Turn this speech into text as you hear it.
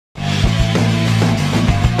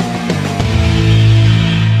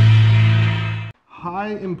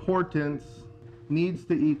high importance needs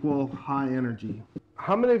to equal high energy.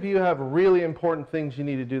 How many of you have really important things you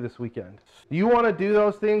need to do this weekend? Do you want to do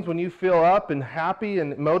those things when you feel up and happy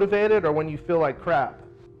and motivated, or when you feel like crap?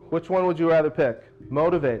 Which one would you rather pick?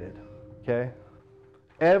 Motivated, okay?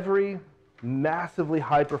 Every massively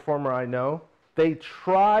high performer I know, they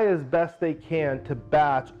try as best they can to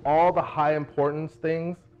batch all the high importance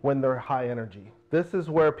things when they're high energy. This is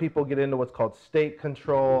where people get into what's called state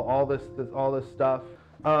control, all this stuff.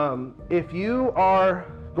 If you are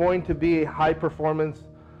going to be a high performance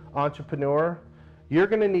entrepreneur, you're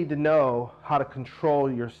going to need to know how to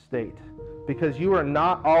control your state, because you are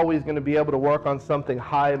not always going to be able to work on something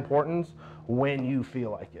high importance when you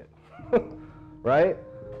feel like it, right?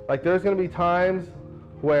 Like there's going to be times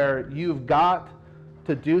where you've got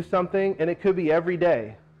to do something, and it could be every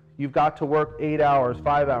day. You've got to work 8 hours,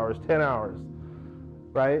 5 hours, 10 hours,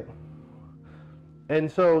 right?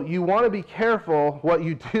 And so you want to be careful what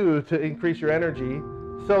you do to increase your energy.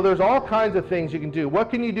 So there's all kinds of things you can do. What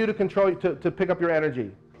can you do to control, to pick up your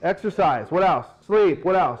energy? Exercise. What else? Sleep.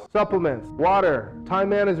 What else? Supplements. Water. Time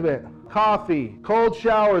management. Coffee. Cold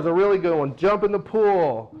shower is a really good one. Jump in the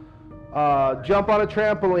pool. Jump on a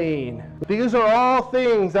trampoline. These are all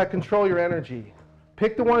things that control your energy.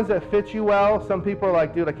 Pick the ones that fit you well. Some people are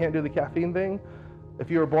like, dude, I can't do the caffeine thing. If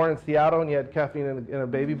you were born in Seattle and you had caffeine in a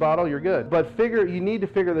baby bottle, you're good. But you need to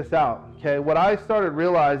figure this out, okay? What I started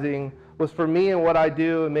realizing was, for me and what I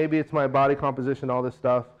do, and maybe it's my body composition, all this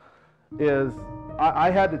stuff, is I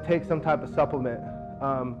had to take some type of supplement.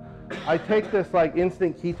 I take this like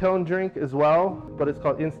instant ketone drink as well, but it's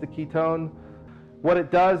called Instant Ketone. What it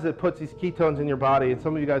does, it puts these ketones in your body, and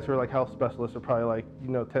some of you guys who are like health specialists are probably like,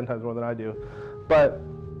 10 times more than I do. But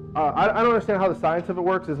I don't understand how the science of it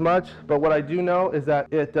works as much, but what I do know is that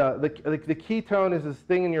the ketone is this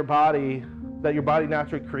thing in your body that your body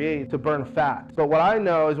naturally creates to burn fat. So what I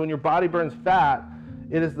know is when your body burns fat,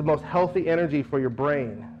 it is the most healthy energy for your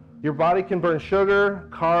brain. Your body can burn sugar,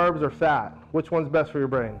 carbs, or fat. Which one's best for your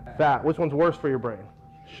brain? Fat. Which one's worse for your brain?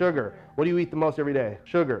 Sugar. What do you eat the most every day?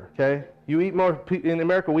 Sugar, okay? You eat more, in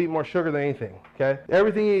America we eat more sugar than anything, okay?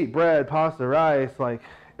 Everything you eat, bread, pasta, rice, like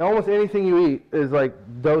almost anything you eat is like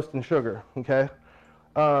dosed in sugar, okay?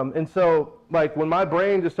 And so like when my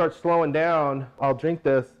brain just starts slowing down, I'll drink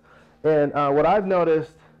this, and what I've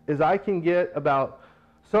noticed is I can get about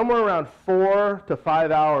somewhere around 4 to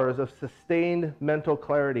 5 hours of sustained mental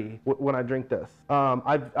clarity when I drink this.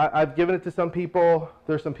 I've given it to some people.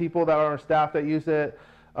 There's some people that are on our staff that use it.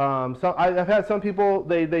 So I've had some people,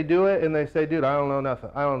 they do it and they say, dude, I don't know nothing.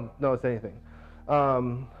 I don't know it's anything.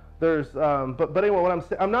 But anyway,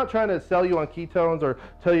 I'm not trying to sell you on ketones or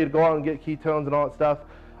tell you to go out and get ketones and all that stuff.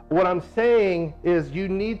 What I'm saying is you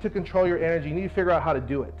need to control your energy. You need to figure out how to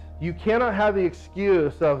do it. You cannot have the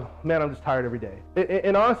excuse of, man, I'm just tired every day.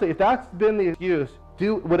 And honestly, if that's been the excuse,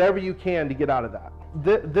 do whatever you can to get out of that.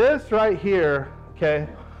 This right here, okay,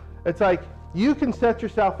 it's like you can set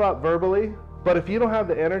yourself up verbally, but if you don't have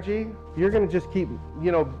the energy, you're going to just keep,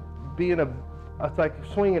 it's like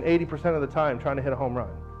swinging 80% of the time trying to hit a home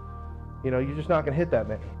run. You're just not going to hit that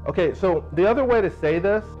many. Okay, so the other way to say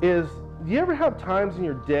this is, do you ever have times in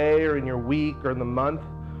your day or in your week or in the month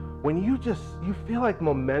when you feel like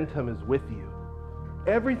momentum is with you?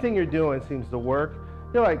 Everything you're doing seems to work.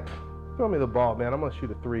 You're like, throw me the ball, man. I'm going to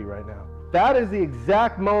shoot a 3 right now. That is the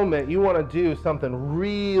exact moment you want to do something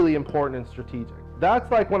really important and strategic.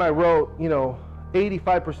 That's like when I wrote,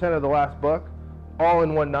 85% of the last book all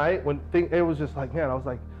in one night, when it was just like, man, I was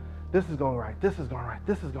like, this is going right, this is going right,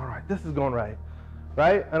 this is going right, this is going right,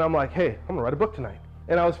 right? And I'm like, hey, I'm going to write a book tonight.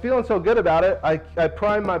 And I was feeling so good about it, I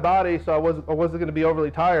primed my body so I wasn't going to be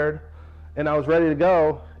overly tired, and I was ready to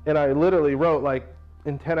go, and I literally wrote like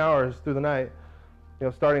in 10 hours through the night,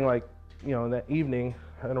 starting like, in that evening,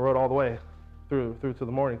 and I wrote all the way through to the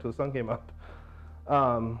morning till the sun came up.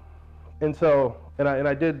 And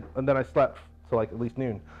then I slept till like at least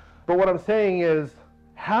noon. But what I'm saying is,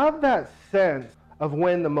 have that sense of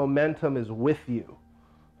when the momentum is with you,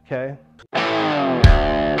 okay?